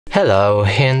Hello,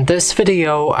 in this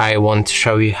video I want to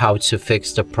show you how to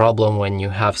fix the problem when you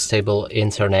have stable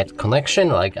internet connection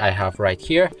like I have right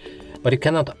here, but you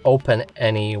cannot open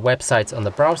any websites on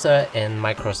the browser in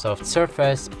Microsoft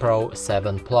Surface Pro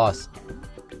 7 Plus.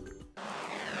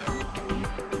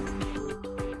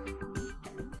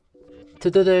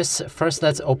 To do this, first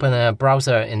let's open a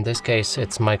browser. In this case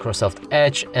it's Microsoft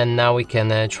Edge, and now we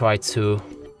can try to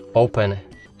open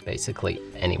basically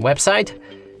any website.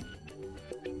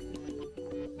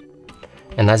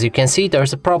 And as you can see,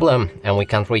 there's a problem and we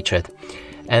can't reach it.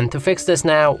 And to fix this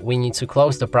now, we need to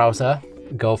close the browser,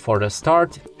 go for the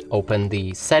start, open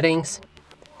the settings.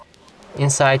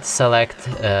 Inside, select,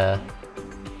 it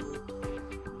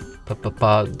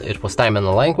was time and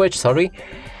language, sorry,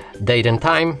 date and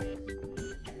time.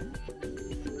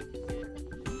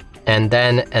 And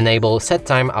then enable set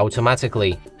time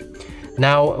automatically.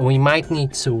 Now we might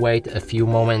need to wait a few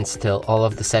moments till all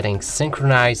of the settings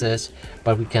synchronizes,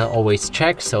 but we can always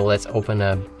check. So let's open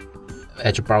a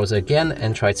Edge browser again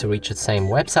and try to reach the same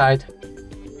website,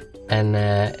 and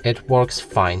it works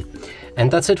fine. And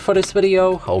that's it for this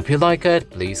video. Hope you like it.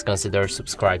 Please consider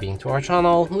subscribing to our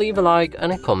channel, leave a like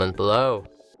and a comment below.